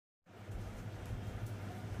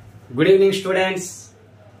Good evening students.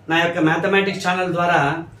 నా యొక్క mathematics channel ద్వారా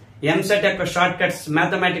ఎంసెట్ యొక్క short cuts,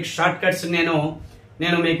 mathematics short cuts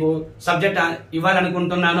నేను మీకు సబ్జెక్ట్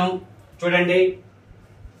ఇవ్వాలనుకుంటున్నాను. చూడండి,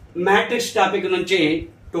 మ్యాట్రిక్స్ టాపిక్ నుంచి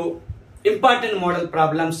 2 ఇంపార్టెంట్ మోడల్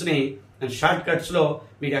ప్రాబ్లమ్స్ ని నేను షార్ట్ కట్స్ లో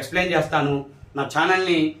మీకు ఎక్స్ప్లెయిన్ చేస్తాను. నా ఛానల్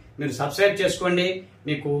ని మీరు సబ్స్క్రైబ్ చేసుకోండి,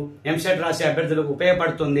 మీకు ఎంసెట్ రాసే అభ్యర్థులకు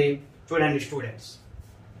ఉపయోగపడుతుంది. చూడండి students,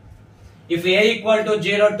 if a equal to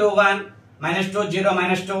 0 to 1 minus 2 0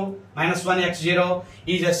 minus 2 minus 1 x 0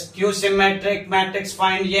 is a skew symmetric matrix,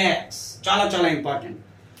 find x. చాలా ఇంపార్టెంట్.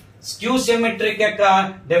 స్క్యూ సిమెట్రిక్ యొక్క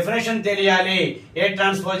డెఫినేషన్ తెలియాలి. A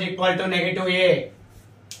transpose equal to negative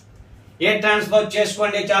A transpose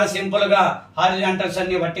చేసుకోండి. చాలా సింపుల్ గా హారిజాంటల్స్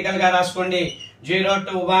అన్ని వర్టికల్ గా రాసుకోండి. 0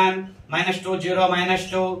 to 1 minus 2 0 minus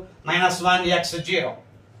 2 minus 1 x 0.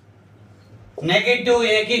 Negative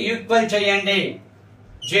a కి ఈక్వల్ చేయండి.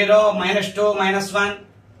 0 minus 2 minus 1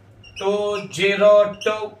 2 0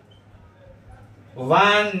 2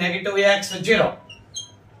 1 negative x 0.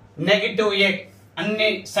 Negative a అన్ని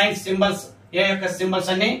సైన్స్ సింబల్స్, a యొక్క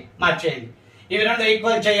సింబల్స్ అన్ని మార్చేయండి. ఇవి రెండు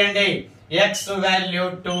ఈక్వల్ చేయండి. x value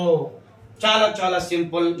 2. చాలా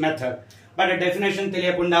సింపుల్ మెథడ్. బట్ డెఫినేషన్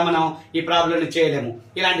తెలియకుండా మనం ఈ ప్రాబ్లం చేయలేము.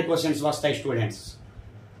 ఇలాంటి క్వశ్చన్స్ వస్తాయి students.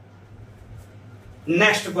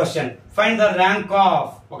 Next question, find the rank of.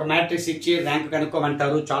 ఒక మ్యాట్రిక్స్ ఇచ్చి ర్యాంక్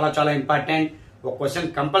కనుక్కోమంటారు. చాలా ఇంపార్టెంట్. ఒక క్వశ్చన్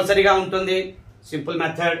కంపల్సరీగా ఉంటుంది. Simple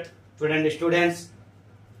method. చూడండి స్టూడెంట్స్,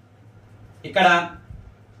 ఇక్కడ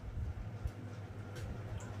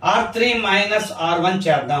R3 మైనస్ R1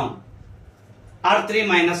 చేద్దాం. R3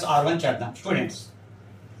 మైనస్ R1 చేద్దాం స్టూడెంట్స్.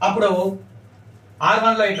 అప్పుడు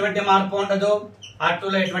R1 లో ఎటువంటి మార్పు ఉండదు, R2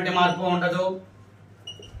 లో ఎటువంటి మార్పు ఉండదు.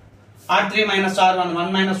 R3 minus R1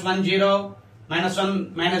 1 minus 1 0 minus 1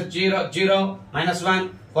 minus 0 0 minus 1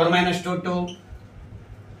 4 minus 2 2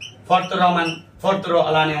 fourth row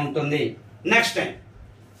అలానే ఉంటుంది. Next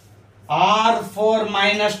R4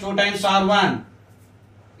 minus 2 times R1.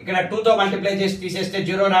 ఇక్కడ 2 తో మల్టిప్లై చేసి తీసేస్తే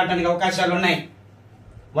 0 రావడానికి అవకాశాలు ఉన్నాయి.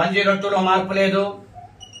 102 లో మార్పు లేదు,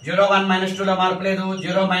 01 minus 2 లో మార్పు లేదు,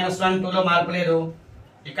 0 minus 1 2 లో మార్పు లేదు.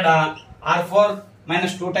 ఇక్కడ R4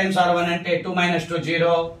 minus 2 times R1 అంటే 2 minus 2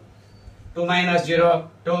 0 2 minus 0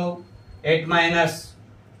 2 8 minus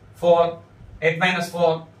 4 8 minus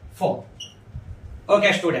 4 4. Okay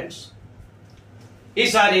students,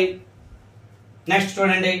 ఈసారి నెక్స్ట్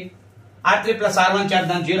చూడండి, R3 ప్లస్ R1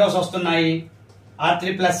 చేద్దాం. జీరోస్ వస్తున్నాయి.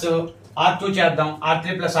 R3 ప్లస్ R2 చేద్దాం.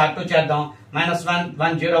 R3 ప్లస్ R2 చేద్దాం. మైనస్ 1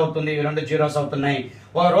 1 0 అవుతుంది. ఇవి రెండు జీరోస్ అవుతున్నాయి.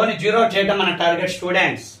 ఒక రోని జీరో చేయడం మన టార్గెట్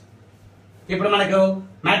స్టూడెంట్స్. ఇప్పుడు మనకు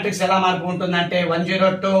మ్యాట్రిక్స్ ఎలా మార్పు ఉంటుందంటే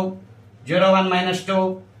 102 01 మైనస్ 2,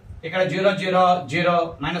 ఇక్కడ 0 0 0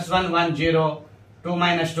 మైనస్ 1 1 0 2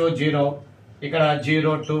 మైనస్ 2 0, ఇక్కడ 0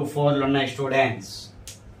 2 4 ఉన్నాయి స్టూడెంట్స్.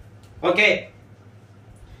 ఓకే,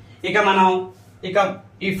 ఇక మనం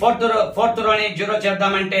ఈ ఫోర్త్ రోని 0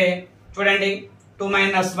 చేద్దామంటే చూడండి 2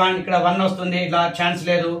 మైనస్ 1, ఇక్కడ 1 వస్తుంది. ఇలా ఛాన్స్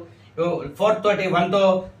లేదు. 4 తోటి 1 తో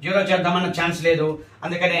 0 చేద్దామన్న ఛాన్స్ లేదు.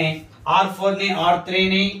 అందుకని R4 ని R3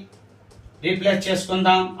 ని రీప్లేస్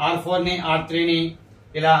చేసుకుందాం. R4 ని R3 ని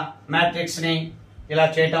ఇలా మ్యాట్రిక్స్ ని ఇలా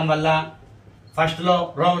చేయటం వల్ల ఫస్ట్ లో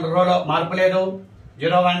రోలో మార్పు లేదు,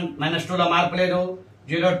 01 మైనస్ 2 లో మార్పు లేదు,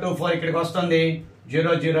 0 2 4 ఇక్కడికి వస్తుంది,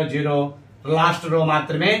 0 0 0 లాస్ట్ రో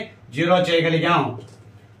మాత్రమే 0 చేయగలిగాం.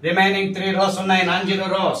 రిమైనింగ్ 3 రోస్ ఉన్నాయి, నాన్ జీరో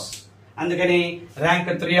రోస్. అందుకని ర్యాంక్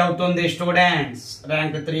 3 అవుతుంది స్టూడెంట్స్.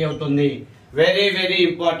 ర్యాంక్ 3 అవుతుంది. Very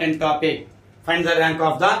important topic. Find the rank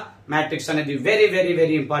of the matrix అనేది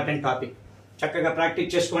వెరీ ఇంపార్టెంట్ టాపిక్. చక్కగా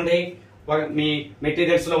ప్రాక్టీస్ చేసుకోండి. మీ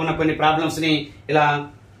మెటీరియల్స్ లో ఉన్న కొన్ని ప్రాబ్లమ్స్ ని ఇలా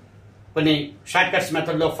కొన్ని షార్ట్ కట్స్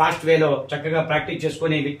మెథడ్ లో ఫాస్ట్ వేలో చక్కగా ప్రాక్టీస్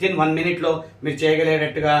చేసుకుని విత్ ఇన్ 1 minute లో మీరు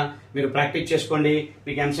చేయగలిగేటట్టుగా మీరు ప్రాక్టీస్ చేసుకోండి.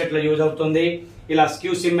 మీకు ఎంసెట్ లో యూజ్ అవుతుంది. ఇలా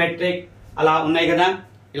స్క్యూ సిమెట్రిక్ అలా ఉన్నాయి కదా,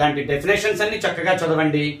 ఇలాంటి డెఫినేషన్స్ అన్ని చక్కగా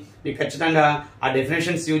చదవండి. మీకు ఖచ్చితంగా ఆ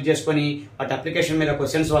డెఫినేషన్స్ యూజ్ చేసుకుని వాటి అప్లికేషన్ మీద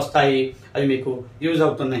క్వశ్చన్స్ వస్తాయి. అవి మీకు యూజ్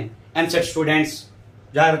అవుతున్నాయి. ఎంసెట్ స్టూడెంట్స్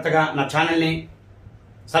జాగ్రత్తగా నా ఛానల్ ని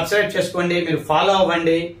సబ్స్క్రైబ్ చేసుకోండి. మీరు ఫాలో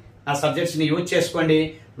అవ్వండి. నా సబ్జెక్ట్స్ ని యూజ్ చేసుకోండి.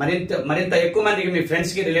 మరింత ఎక్కువ మందికి మీ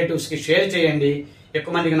ఫ్రెండ్స్ కి, రిలేటివ్స్ కి షేర్ చేయండి.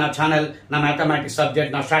 ఎక్కువ మందికి నా ఛానల్, నా మ్యాథమెటిక్స్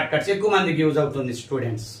సబ్జెక్ట్, నా షార్ట్ కట్స్ ఎక్కువ మందికి యూజ్ అవుతుంది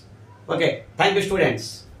students. Okay, thank you students.